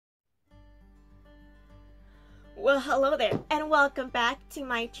Well, hello there, and welcome back to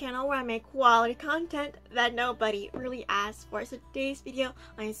my channel where I make quality content that nobody really asks for. So today's video,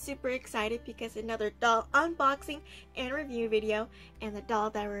 I'm super excited because another doll unboxing and review video, and the doll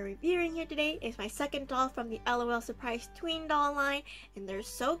that we're reviewing here today is my second doll from the LOL Surprise Tween doll line, and they're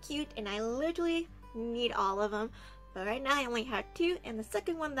so cute, and I literally need all of them. But right now I only have two, and the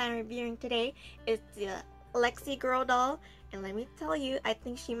second one that I'm reviewing today is the Lexi Gurl doll. And let me tell you, I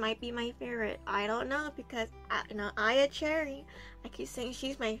think she might be my favorite. I don't know, because Aya Cherry, I keep saying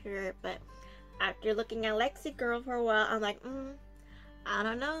she's my favorite, but after looking at Lexi Gurl for a while, I'm like, I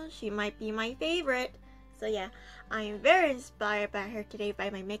don't know, she might be my favorite. So yeah, I am very inspired by her today, by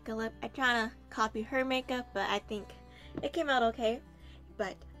my makeup look. I try to copy her makeup, but I think it came out okay.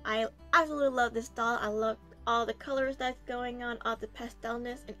 But I absolutely love this doll. I love all the colors that's going on, all the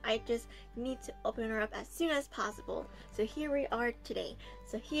pastelness, and I just need to open her up as soon as possible. So here we are today.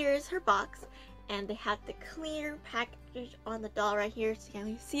 So here's her box, and they have the clear package on the doll right here, so you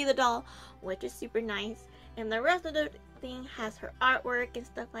can see the doll, which is super nice. And the rest of the thing has her artwork and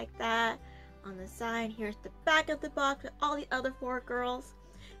stuff like that on the side. Here's the back of the box with all the other four girls,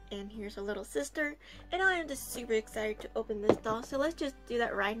 and here's her little sister. And I am just super excited to open this doll, so let's just do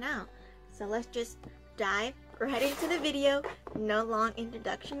that right now. So let's just dive right into the video. No long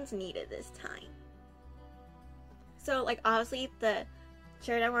introductions needed this time. So like, obviously the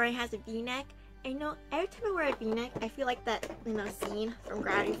shirt I'm wearing has a v-neck, and every time I wear a v-neck I feel like that scene from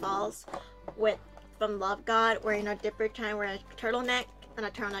Gravity Falls from Love God, where Dipper trying to wear a turtleneck and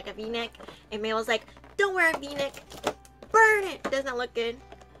a turtleneck a v-neck, and May was like, don't wear a v-neck, burn it, doesn't look good.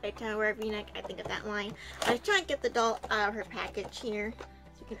 Every time I wear a v-neck I think of that line. I was trying to get the doll out of her package here,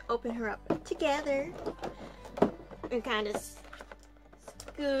 can open her up together and kind of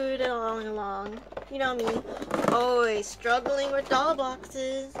scoot along. You know me, always struggling with doll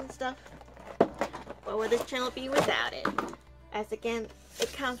boxes and stuff. What would this channel be without it? As again,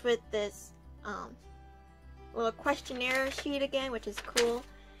 it comes with this little questionnaire sheet again, which is cool,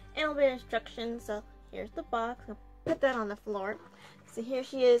 and a little bit of instructions. So here's the box. I'll put that on the floor. So here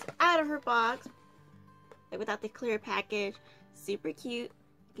she is out of her box, without the clear package. Super cute.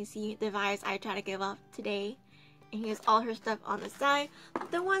 You can see the vibes I try to give off today. And here's all her stuff on the side.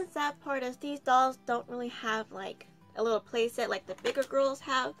 The one sad part is these dolls don't really have like a little playset like the bigger girls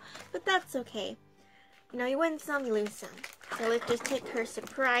have, but that's okay. You win some, you lose some. So let's just take her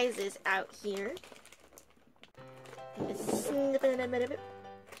surprises out here. And just snip them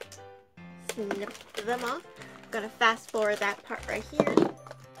off. I'm gonna fast forward that part right here.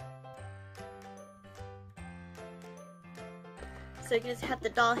 So you just have the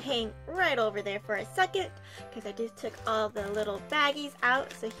doll hang right over there for a second, because I just took all the little baggies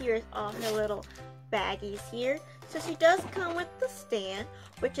out. So here's all her little baggies here. So she does come with the stand,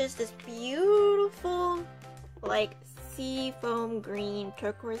 which is this beautiful like sea foam green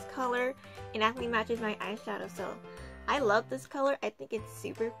turquoise color, and actually matches my eyeshadow. So I love this color. I think it's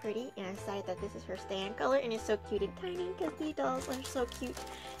super pretty, and I decided that this is her stand color, and it's so cute and tiny because these dolls are so cute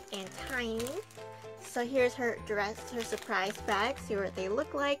and tiny. So here's her dress, her surprise bag. See what they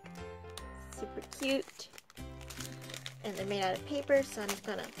look like. Super cute. And they're made out of paper, so I'm just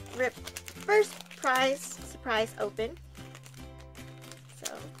gonna rip first surprise open.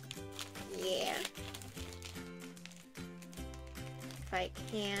 So, yeah. If I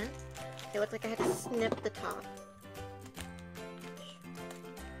can. It looks like I had to snip the top.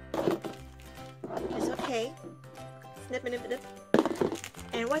 It's okay. Snip it.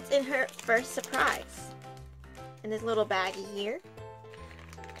 And what's in her first surprise? In this little baggie here.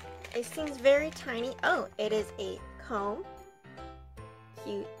 It seems very tiny. Oh, it is a comb.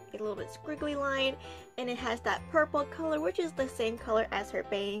 Cute, a little bit squiggly line. And it has that purple color, which is the same color as her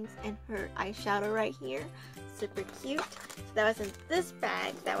bangs and her eyeshadow right here. Super cute. So that was in this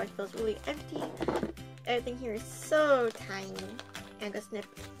bag. That one feels really empty. Everything here is so tiny. I'm gonna snip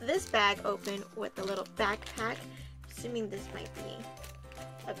this bag open with a little backpack. Assuming this might be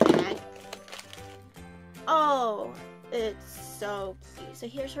a bag. Oh, it's so cute. So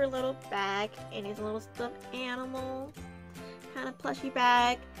here's her little bag, and it's a little stuffed animal kind of plushy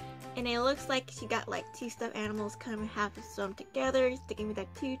bag, and it looks like she got like two stuffed animals coming half sewn together, sticking with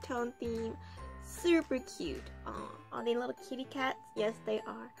that two-tone theme. Super cute. Oh, are they little kitty cats? Yes, they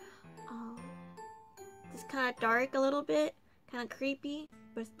are. Oh, it's kind of dark a little bit, kind of creepy,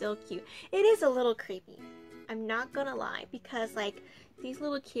 but still cute. It is a little creepy, I'm not gonna lie, because like these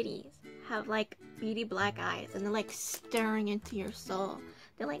little kitties have like beady black eyes, and they're like staring into your soul.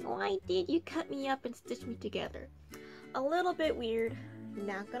 They're like, why did you cut me up and stitch me together? A little bit weird,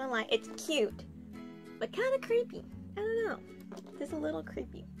 not gonna lie. It's cute, but kind of creepy. I don't know, just a little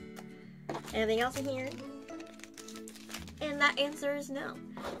creepy. Anything else in here? And that answer is no.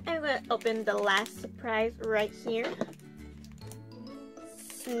 I'm going to open the last surprise right here.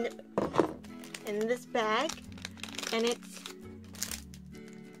 Snip. In this bag. And it's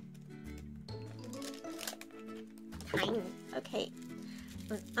tiny. Okay.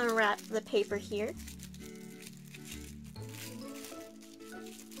 Let's unwrap the paper here.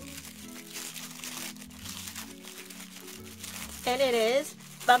 And it is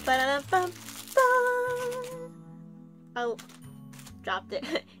bum, ba, da, bum, bum. Oh, dropped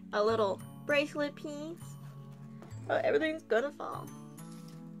it. A little bracelet piece. Oh, everything's gonna fall.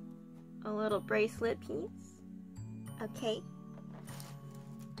 A little bracelet piece. Okay.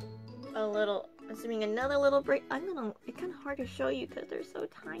 A little, assuming another little it's kind of hard to show you because they're so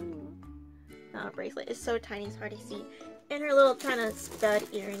tiny. Not a bracelet. It's so tiny, it's hard to see. And her little kind of stud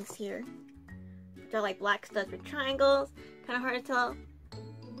earrings here. They're like black studs with triangles. Kind of hard to tell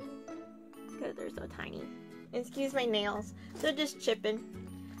because they're so tiny. Excuse my nails. They're just chipping.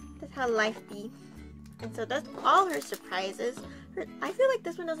 That's how life be. And so that's all her surprises. I feel like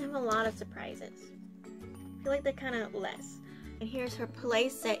this one doesn't have a lot of surprises. I feel like they're kind of less. And here's her play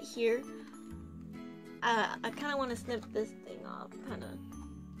set here. I kind of want to snip this thing off, kind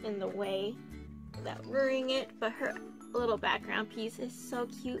of in the way without ruining it. But her little background piece is so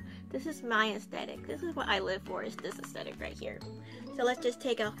cute. This is my aesthetic. This is what I live for, is this aesthetic right here. So let's just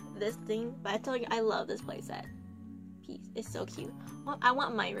take off this thing. But I tell you, I love this playset piece. It's so cute. Well, I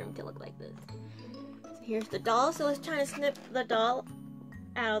want my room to look like this. So here's the doll. So let's try to snip the doll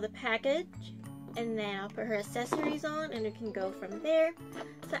out of the package. And then I'll put her accessories on and we can go from there.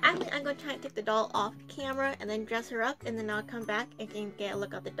 So actually I'm going to try and take the doll off camera and then dress her up, and then I'll come back and can get a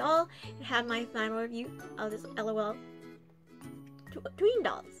look at the doll and have my final review of this LOL tween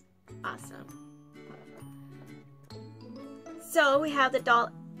dolls. Awesome. So we have the doll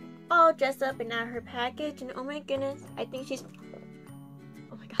all dressed up and out of her package, and oh my goodness, I think she's,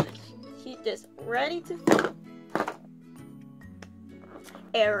 oh my gosh, she's just ready to,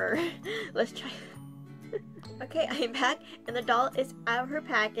 error. Let's try. Okay, I'm back and the doll is out of her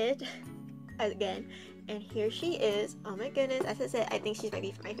package again, and here she is. Oh my goodness, as I said, I think she's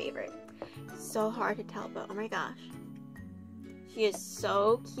maybe my favorite. So hard to tell, but oh my gosh, she is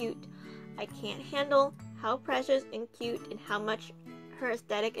so cute. I can't handle how precious and cute and how much her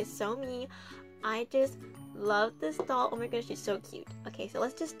aesthetic is so me. I just love this doll. Oh my goodness, she's so cute. Okay, so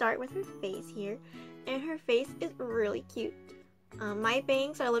let's just start with her face here, and her face is really cute. My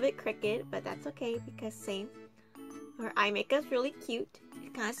bangs are a little bit crooked, but that's okay because same. Her eye makeup's really cute.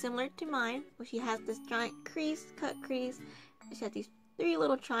 It's kind of similar to mine, where she has this giant crease, cut crease. And she has these 3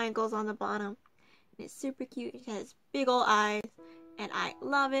 little triangles on the bottom. And it's super cute. She has big old eyes, and I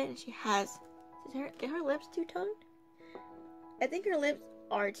love it. And she has, are her lips two-toned? I think her lips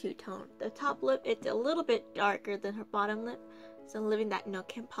are two-toned. The top lip, it's a little bit darker than her bottom lip. So living that no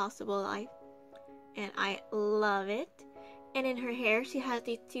Kim Possible life. And I love it. And in her hair, she has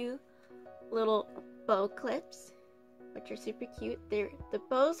these 2 little bow clips, which are super cute. The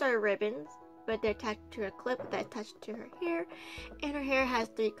bows are ribbons, but they're attached to a clip that's attached to her hair. And her hair has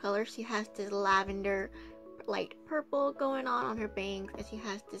 3 colors. She has this lavender, light purple going on her bangs, and she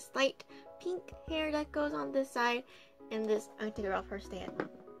has this light pink hair that goes on this side, and this, I'm gonna take her off her stand.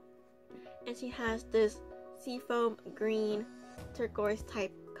 And she has this seafoam green, turquoise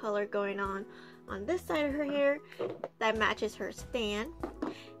type color going on this side of her hair that matches her stand.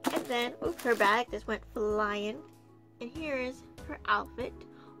 And then, oops, her bag just went flying. And here is her outfit,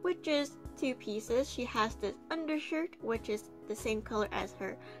 which is 2 pieces. She has this undershirt, which is the same color as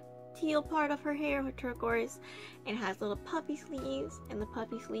her teal part of her hair, her turquoise, and has little puffy sleeves, and the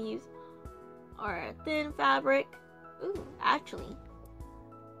puffy sleeves are a thin fabric. Ooh, actually,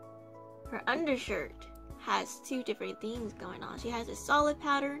 her undershirt has 2 different things going on. She has a solid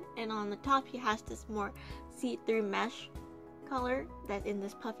pattern, and on the top she has this more see-through mesh color that's in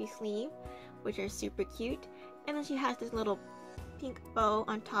this puffy sleeve, which are super cute. And then she has this little pink bow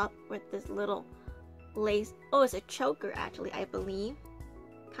on top with this little lace. Oh, it's a choker actually, I believe.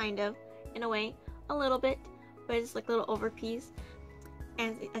 Kind of, in a way, a little bit, but it's like a little overpiece.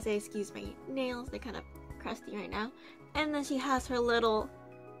 And as I excuse my nails, they're kind of crusty right now. And then she has her little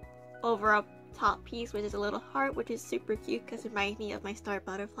over top piece, which is a little heart, which is super cute because it reminds me of my Star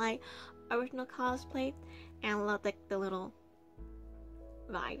Butterfly original cosplay. And I love like the little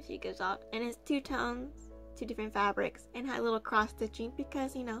vibes she gives off. And it's 2 tones, 2 different fabrics, and had a little cross stitching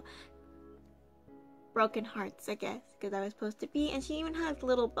because, you know, broken hearts, I guess, because that was supposed to be. And she even has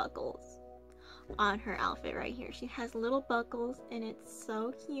little buckles on her outfit right here. She has little buckles, and it's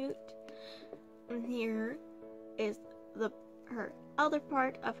so cute. And here is her other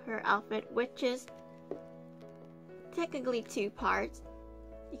part of her outfit, which is technically 2 parts.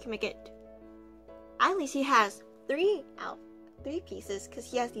 You can make it. Actually, she has 3 pieces because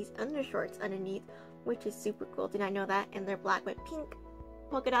she has these undershorts underneath, which is super cool. Did not know that? And they're black with pink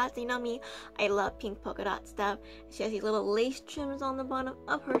polka dots. You know me, I love pink polka dot stuff. She has these little lace trims on the bottom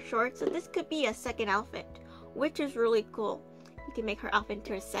of her shorts, so this could be a second outfit, which is really cool. You can make her outfit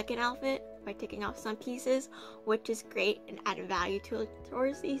into a second outfit by taking off some pieces, which is great and add value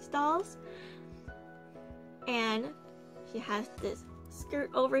towards these dolls. And she has this skirt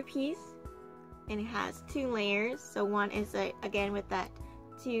over piece, and it has 2 layers. So one is again with the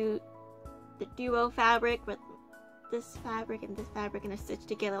duo fabric with this fabric and they're stitched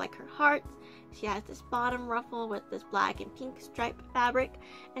together like her hearts. She has this bottom ruffle with this black and pink striped fabric,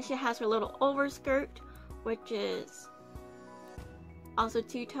 and she has her little overskirt, which is also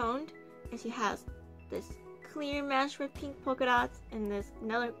 2-toned, and she has this clear mesh with pink polka dots and this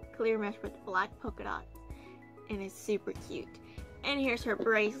another clear mesh with black polka dots, and it's super cute. And here's her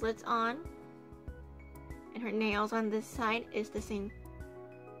bracelets on, and her nails on this side is the same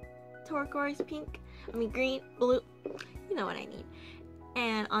turquoise green, blue, you know what I mean.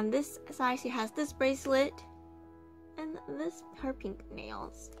 And on this side she has this bracelet and her pink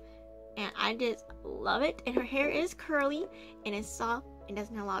nails, and I just love it. And her hair is curly and it's soft and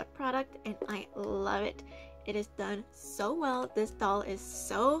doesn't have a lot of product, and I love it. It is done so well. This doll is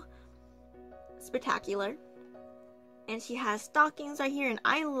so spectacular. And she has stockings right here, and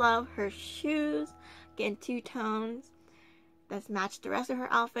I love her shoes. Again, 2 tones that match the rest of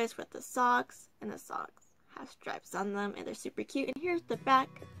her outfits with the socks, and the socks have stripes on them and they're super cute. And here's the back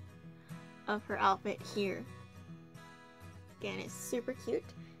of her outfit here. Again, it's super cute.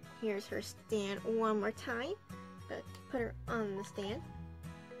 Here's her stand one more time. Put her on the stand.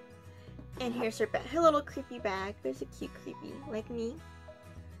 And here's her bag, her little creepy bag. There's a cute creepy like me.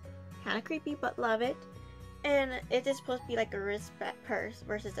 Kind of creepy, but love it. And it is supposed to be like a wrist purse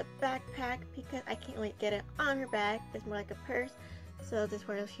versus a backpack, because I can't really get it on her back. It's more like a purse. So this is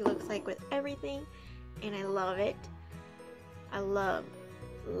what she looks like with everything, and I love it. I love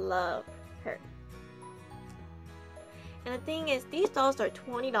her. And the thing is, these dolls are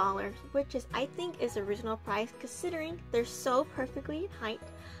 $20, which is, I think, is a reasonable price considering they're so perfectly in height.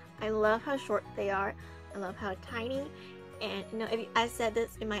 I love how short they are. I love how tiny. And you know, I said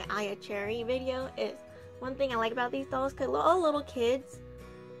this in my Aya Cherry video, is one thing I like about these dolls, because all little kids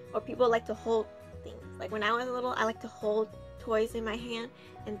or people like to hold things. Like when I was little, I like to hold toys in my hand,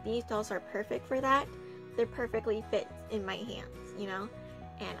 and these dolls are perfect for that. They're perfectly fit in my hands, you know,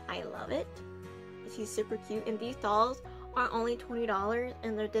 and I love it. She's super cute, and these dolls are only $20,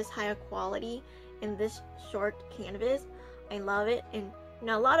 and they're this high of quality in this short canvas. I love it. And you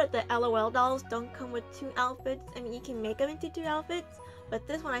know, a lot of the LOL dolls don't come with 2 outfits. I mean, you can make them into 2 outfits, but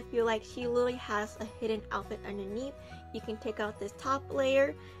this one I feel like she literally has a hidden outfit underneath. You can take out this top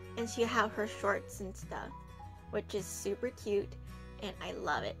layer and she'll have her shorts and stuff, which is super cute, and I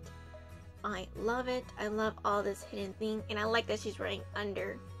love it. I love it. I love all this hidden thing, and I like that she's wearing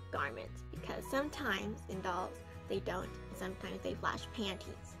undergarments, because sometimes in dolls they don't, and sometimes they flash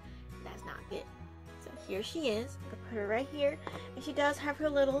panties. That's not good. So here she is. I'll put her right here, and she does have her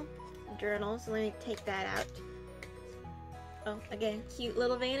little journal, so let me take that out. Oh, again, cute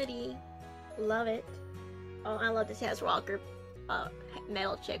little vanity. Love it. Oh, I love that she has rocker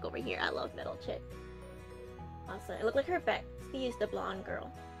metal chick over here. I love metal chick. Also, it looked like her bestie is the blonde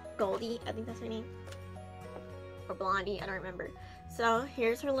girl. Goldie, I think that's her name. Or Blondie, I don't remember. So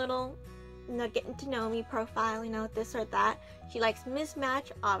here's her little, you know, getting to know me profile, you know, this or that. She likes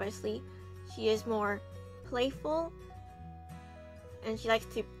mismatch, obviously. She is more playful, and she likes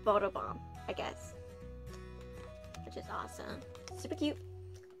to photobomb, I guess, which is awesome. Super cute.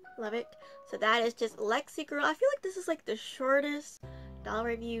 Love it. So that is just Lexi Gurl. I feel like this is like the shortest doll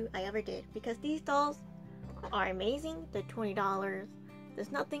review I ever did, because these dolls are amazing. They're $20.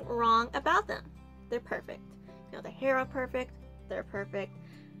 There's nothing wrong about them. They're perfect. You know, the hair are perfect. They're perfect.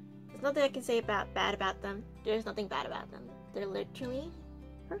 There's nothing I can say bad about them. There's nothing bad about them. They're literally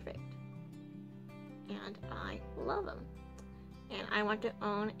perfect. And I love them. And I want to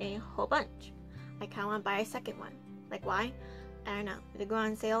own a whole bunch. I kind of want to buy a second one. Like, why? I don't know. If they go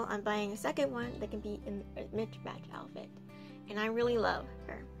on sale, I'm buying a second one that can be in a mismatch outfit. And I really love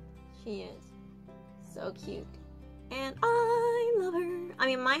her. She is so cute. And I love her. I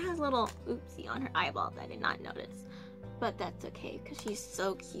mean, mine has a little oopsie on her eyeball that I did not notice. But that's okay, because she's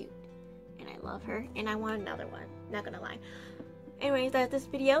so cute. And I love her. And I want another one. Not gonna lie. Anyways, that's this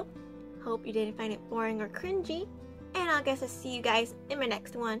video. Hope you didn't find it boring or cringy. And I guess I'll see you guys in my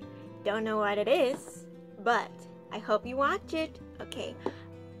next one. Don't know what it is, but I hope you watch it. Okay,